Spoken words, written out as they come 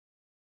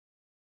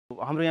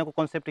हाम्रो यहाँको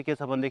कन्सेप्ट के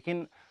छ भनेदेखि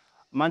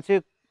मान्छे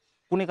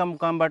कुनै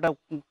कामबाट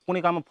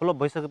कुनै काममा फलोप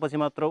भइसकेपछि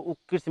मात्र ऊ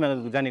कृषिमा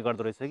जाने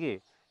गर्दो रहेछ कि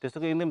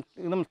त्यस्तो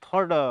एकदम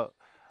थर्ड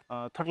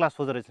क्लास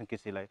सोच्दो रहेछ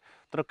कृषिलाई।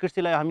 तर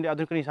कृषिलाई हामीले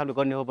आधुनिक हिसाबले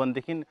गर्ने हो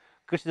भनेदेखि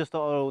कृषि जस्तो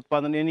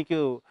उत्पादन यानि कि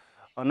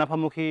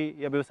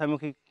नाफामुखी या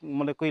व्यवसायमुखी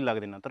मलाई कोही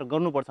लाग्दैन। तर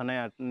गर्नुपर्छ,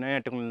 नयाँ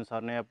टेक्नोलोजी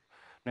अनुसार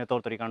नयाँ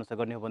तौर तरिका अनुसार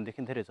गर्ने हो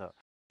भनेदेखि धेरै छ।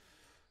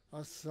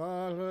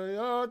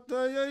 असहायत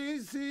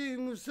ऐसी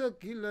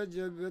मुश्किल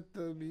जगत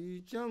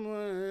बीचम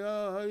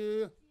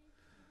आए,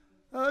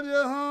 अरे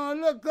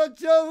हाल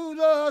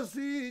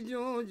कचौरासी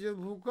जो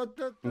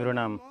भुकत। मेरो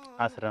नाम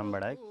आसाराम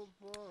बडायक,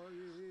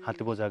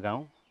 हात्तीबोझा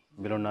गाउँ,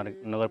 बिलोन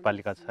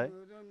नगरपालिका 6,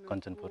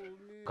 कञ्चनपुर।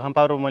 घाम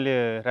पावर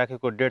मैले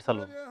राखेको 1.5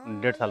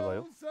 साल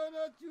भयो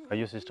र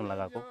यो सिस्टम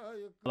लगाएको।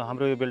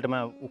 हाम्रो यो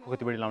बेल्टमा उखु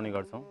खेतीबाडी लाउने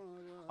गर्छौँ।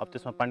 अब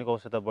त्यसमा पानीको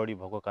आवश्यकता बढी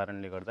भएको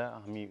कारणले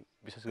गर्दा हामी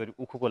विशेष गरी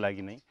उखुको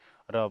लागि नै,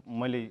 र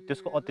मैले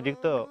त्यसको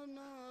अतिरिक्त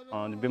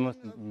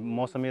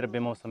मौसमी र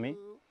बेमौसमी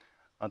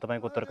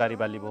तपाईको तरकारी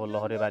बाली भयो,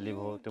 लहरे बाली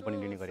भयो, त्यो पनि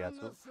लिने गरिरहेको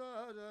छु।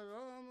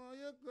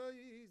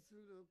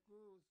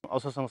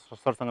 असोसँग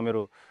सरसँग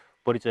मेरो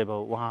परिचय भयो।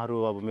 उहाँहरू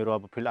अब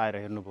मेरो फिल्ड आएर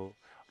हेर्नुभयो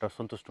र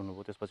सन्तुष्ट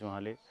हुनुभयो। त्यसपछि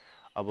उहाँले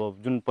अब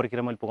जुन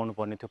प्रक्रिया मैले पुगाउनु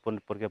पर्ने थियो,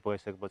 प्रक्रिया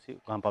पुगाइसकेपछि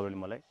घाम पावरले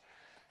मलाई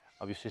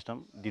अब यो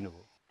सिस्टम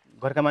दिनुभयो।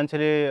 घरका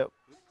मान्छेले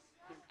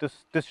त्यो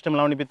सिस्टम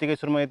लाउने बित्तिकै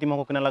सुरुमा यति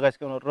महँगो किन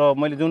लगाइसक्यो र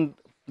मैले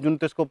जुन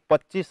त्यसको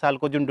 25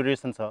 सालको जुन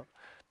ड्युरेसन छ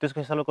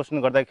त्यसको हिसाबले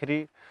क्वेसन गर्दाखेरि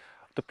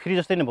त्यो फ्री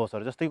जस्तै नै भयो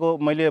सर। जस्तैको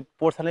मैले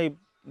पोहोर सालै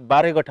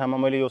 12 गठामा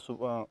मैले यो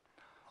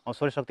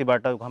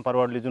सौर्यशक्तिबाट घाम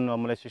पावरले जुन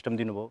मलाई सिस्टम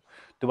दिनुभयो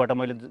त्योबाट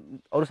मैले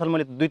अरू साल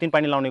मैले 2-3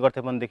 पानी लाउने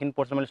गर्थेँ भनेदेखि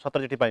पोहोर साल मैले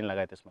 17 चोटि पानी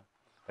लगाएँ त्यसमा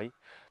है।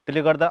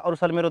 त्यसले गर्दा अरू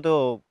साल मेरो त्यो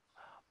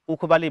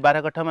उखु बाली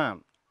 12 गठामा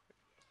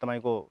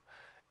तपाईको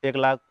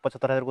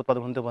 1,75,000 को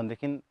उत्पादन हुन्थ्यो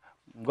भनेदेखि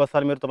गत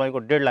साल मेरो तपाईको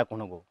 1.5 लाख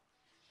हुन गयो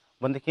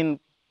भनेदेखि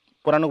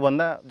पुरानोको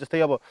भन्दा, जस्तै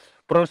अब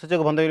पुरानो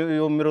सोचेको भन्दा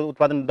यो मेरो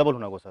उत्पादन डबल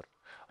हुन गयो सर।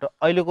 र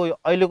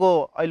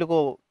अहिलेको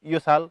यो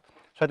साल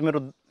सायद मेरो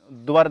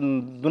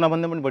दुना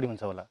भन्दा पनि बढी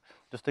हुन्छ होला।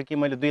 जस्तै कि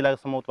मैले 2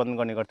 लाखसम्म उत्पादन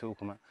गर्ने गर्थेँ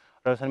उखुमा,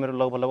 र यसरी मेरो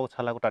लगभग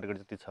 6 लाखको टार्गेट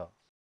जति छ।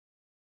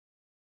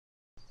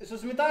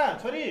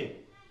 सुस्मिता छोरी,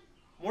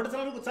 मोटर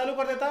चालू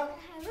गर्दै त।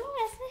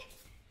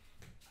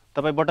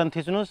 तपाईँ बटन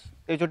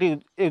थिच्नुहोस् एकचोटि।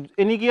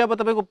 यनि कि अब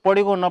तपाईँको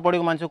पढेको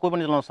नपढेको मान्छे कोही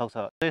पनि चलाउन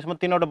सक्छ। यसमा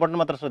 3वटा बटन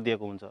मात्र दिएको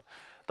हुन्छ।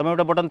 तपाईँ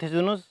एउटा बटन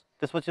थिचिदिनुहोस्,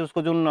 त्यसपछि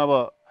उसको जुन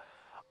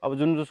अब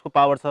जुन उसको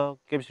पावर छ,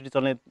 क्यापेसिटी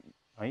चल्ने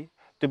है,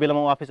 त्यो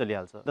बेलामा ऊ आफै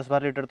चलिहाल्छ।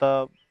 10-12 लिटर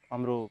त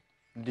हाम्रो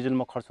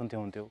डिजलमा खर्च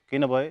हुन्थ्यो।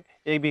 किन भए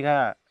 1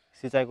 बिघा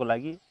सिँचाइको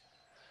लागि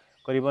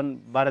करिबन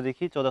 12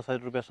 देखि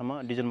 14,000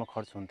 रुपियाँसम्म डिजलमा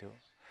खर्च हुन्थ्यो।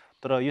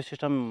 तर यो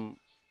सिस्टम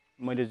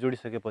मैले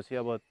जोडिसकेपछि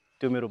अब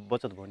त्यो मेरो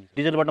बचत भयो नि।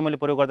 डिजलबाट मैले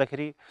प्रयोग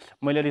गर्दाखेरि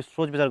मैले अलि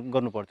सोच विचार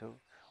गर्नु पर्थ्यो,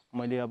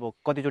 मैले अब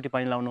कतिचोटि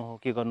पानी लाउनु हो,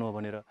 के गर्नु हो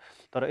भनेर।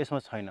 तर यसमा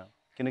छैन,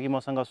 किनकि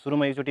मसँग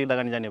सुरुमा एकचोटि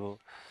लगानी जाने भयो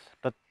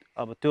र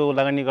अब त्यो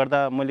लगानी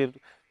गर्दा मैले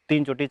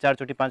 3 चोटि 4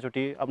 चोटि 5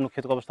 चोटि आफ्नो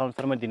खेतको अवस्था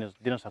अनुसार मैले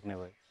दिन सक्ने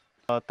भए।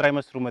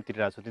 त्रैमासिक रूपमा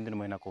तिरिरहेको छु, 3-3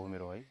 महिनाको हो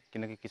मेरो है,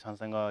 किनकि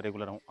किसानसँग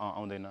रेगुलर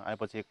आउँदैन,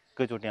 आएपछि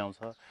एकैचोटि आउँछ।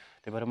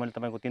 त्यही भएर मैले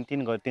तपाईँको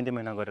 3-3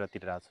 महिना गरेर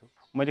तिरिरहेको छु।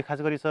 मैले खास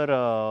गरी सर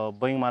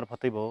बैङ्क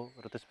मार्फतै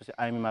भयो र त्यसपछि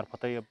आइएमई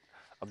मार्फतै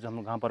अब जो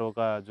हाम्रो घाम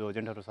पावरका जो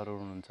एजेन्टहरू सरहरू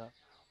हुनुहुन्छ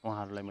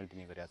उहाँहरूलाई मैले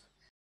दिने गरेको छु।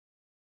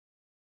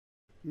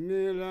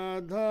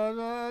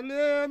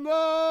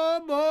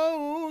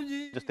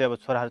 जस्तै अब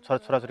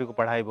छोराछोरीको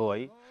पढाइ भयो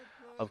है।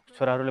 अब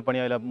छोराहरूले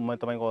पनि अहिले म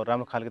तपाईँको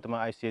राम्रो खालको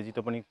तपाईँ आइसिएजी,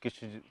 त्यो पनि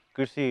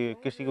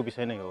कृषिको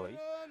विषय नै हो है।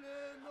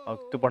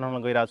 अब त्यो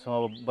पढाउन गइरहेको छु।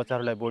 अब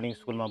बच्चाहरूलाई बोर्डिङ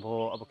स्कुलमा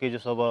भयो, अब केही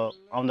जस्तो अब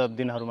आउँदा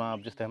दिनहरूमा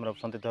अब जस्तै हाम्रो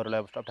सन्ततिहरूलाई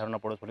अब अप्ठ्यारो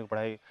नपरोस् भनेको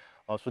पढाइ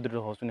सुदृढ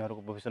होस्,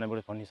 उनीहरूको भविष्य नै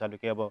बढोस् भन्ने हिसाबले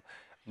कि अब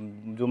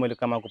जो मैले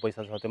कमाएको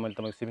पैसा छ त्यो मैले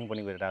तपाईँको सेभिङ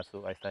पनि गरिरहेको छु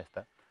आहिस्ता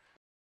आहिस्ता।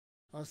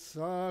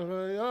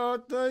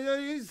 असहायत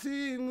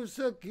ऐसी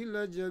मुश्किल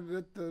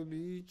जगत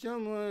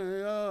बीचम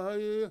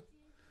आए,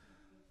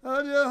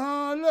 अरे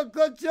हाल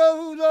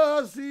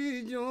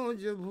कचौरासी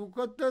जो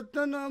भुकत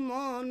तन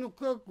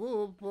मानुख को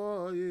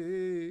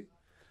पाए,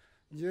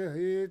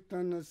 जहे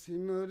तन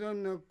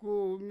सिमरन को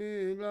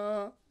मेला,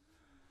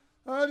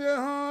 अरे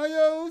हाँ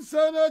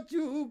अवसर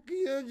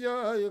चूकिए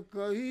जाए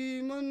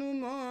कही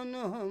मनुमान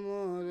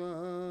हमारा।